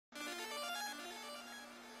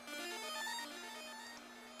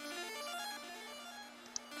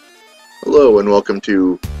Hello and welcome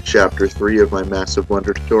to Chapter 3 of my Massive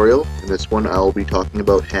Wonder tutorial. In this one I'll be talking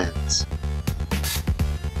about hands.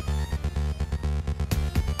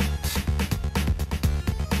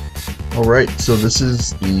 Alright, so this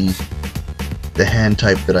is the hand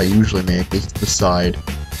type that I usually make. This is the side,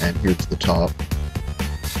 and here's the top.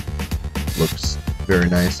 Looks very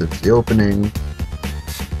nice. It's the opening.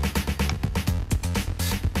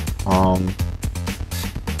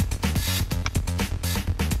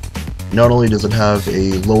 Not only does it have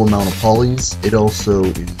a low amount of polys, it also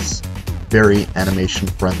is very animation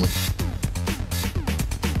friendly.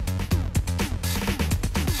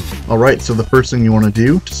 Alright, so the first thing you want to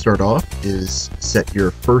do to start off is set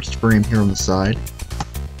your first frame here on the side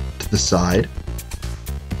to the side,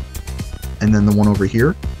 and then the one over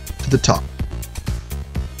here to the top.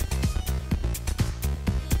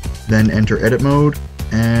 Then enter edit mode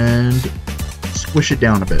and squish it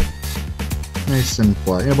down a bit. Nice and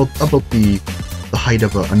flat, about the height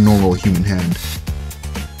of a normal human hand.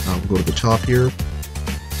 We'll go to the top here,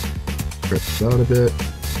 stretch this out a bit,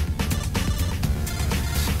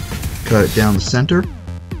 cut it down the center,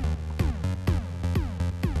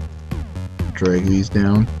 drag these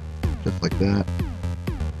down, just like that,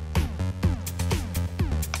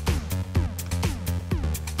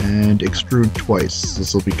 and extrude twice.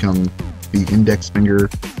 This will become the index finger,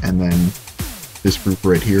 and then this group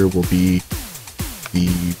right here will be the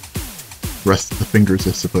rest of the fingers,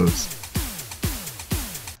 I suppose.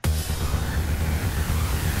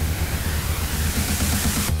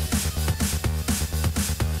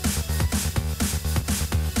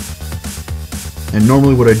 And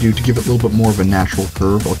normally what I do to give it a little bit more of a natural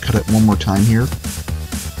curve, I'll cut it one more time here,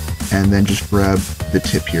 and then just grab the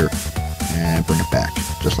tip here and bring it back,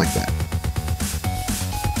 just like that.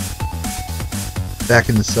 Back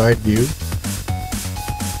in the side view.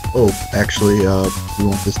 Oh, actually, we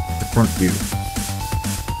want this the front view.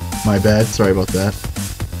 My bad, sorry about that.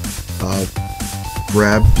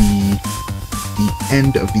 Grab the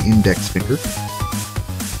end of the index finger.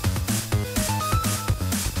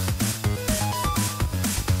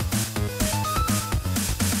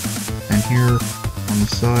 And here on the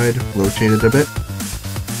side, rotate it a bit.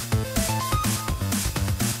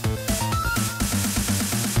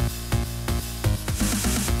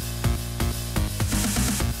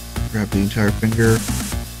 Grab the entire finger,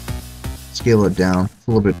 scale it down. It's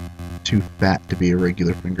a little bit too fat to be a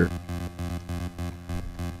regular finger.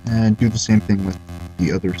 And do the same thing with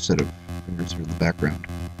the other set of fingers here in the background.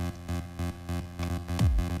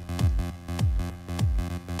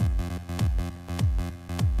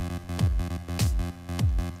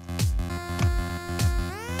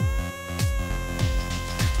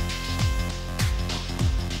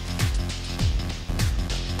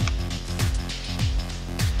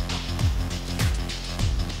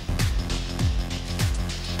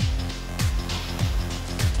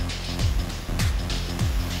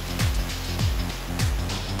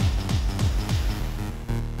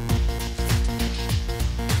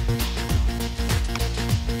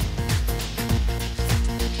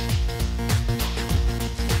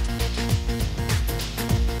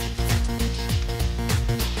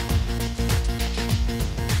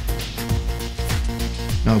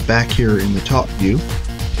 Now back here in the top view,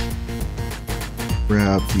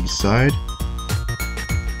 grab the side,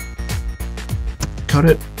 cut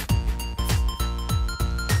it,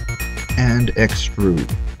 and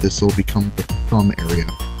extrude. This will become the thumb area.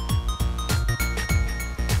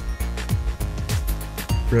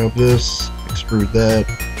 Grab this, extrude that.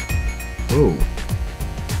 Oh.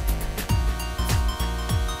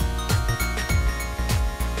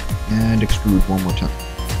 And extrude one more time.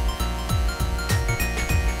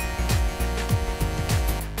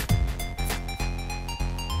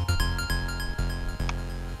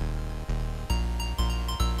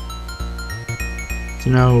 So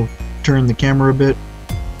now turn the camera a bit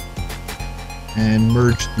and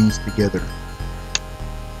merge these together.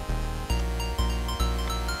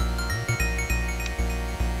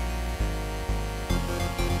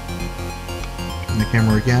 Turn the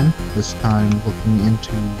camera again, this time looking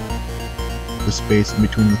into the space in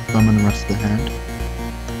between the thumb and the rest of the hand.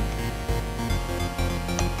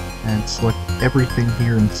 And select everything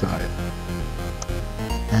here inside.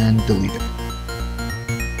 And delete it.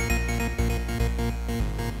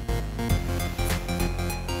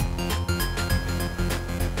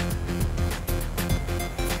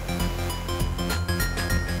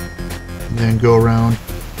 And then go around,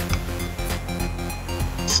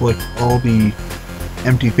 select all the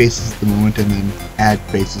empty faces at the moment, and then add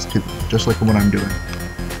faces to them, just like what I'm doing.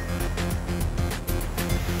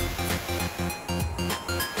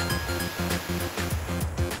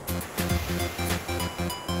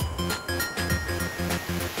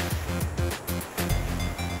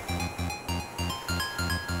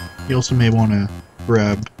 You also may want to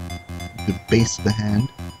grab the base of the hand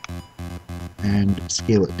and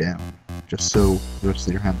scale it down, just so the rest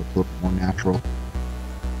of your hand looks a little more natural.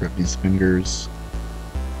 Grab these fingers.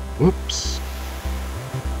 Whoops.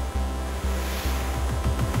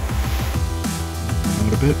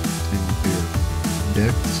 Out a bit. Same with your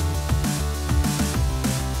index.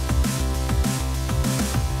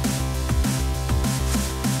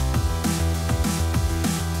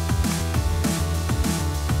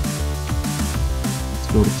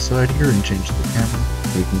 Go to the side here and change the camera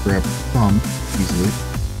so you can grab the thumb easily.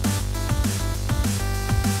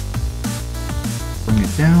 Bring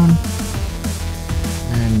it down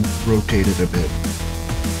and rotate it a bit.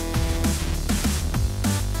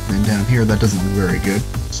 Then down here that doesn't look very good,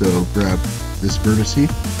 so grab this vertex, the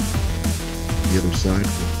other side,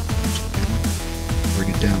 bring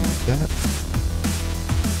it down like that.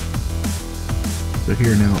 So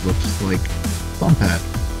here now it looks like thumb pad.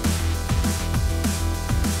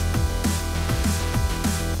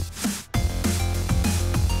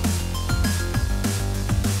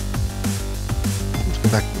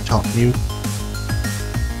 Back to the top view.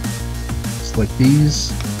 Select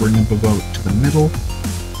these, bring them about to the middle,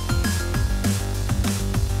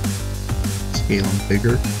 scale them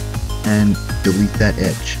bigger, and delete that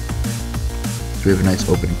edge. So we have a nice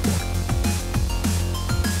opening for it.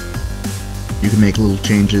 You can make little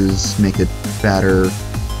changes, make it fatter,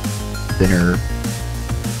 thinner,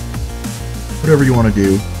 whatever you want to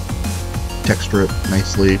do. Texture it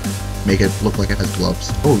nicely, make it look like it has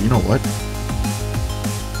gloves. Oh, you know what?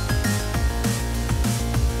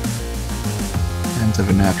 Hands have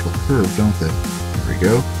a natural curve, don't they? There we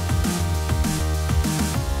go.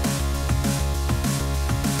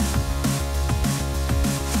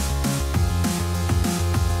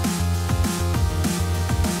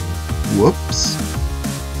 Whoops.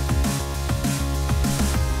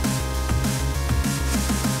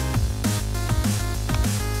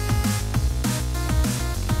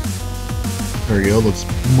 There we go, looks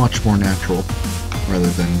much more natural rather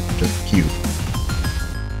than just cute.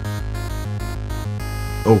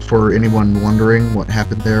 Oh, for anyone wondering what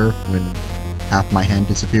happened there when half my hand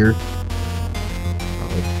disappeared,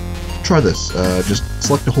 try this. Just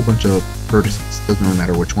select a whole bunch of vertices, doesn't really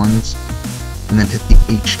matter which ones, and then hit the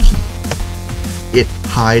H key. It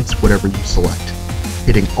hides whatever you select.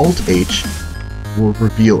 Hitting Alt-H will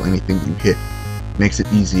reveal anything you hit. Makes it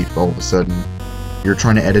easy if all of a sudden you're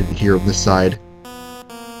trying to edit it here on this side,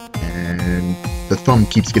 and the thumb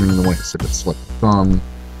keeps getting in the way, so just select the thumb,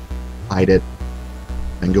 hide it,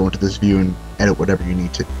 and go into this view and edit whatever you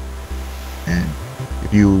need to. And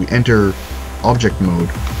if you enter object mode,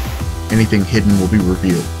 anything hidden will be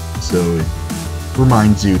revealed, so it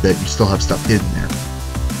reminds you that you still have stuff hidden there.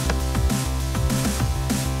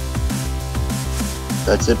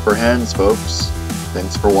 That's it for hands, folks.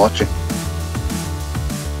 Thanks for watching.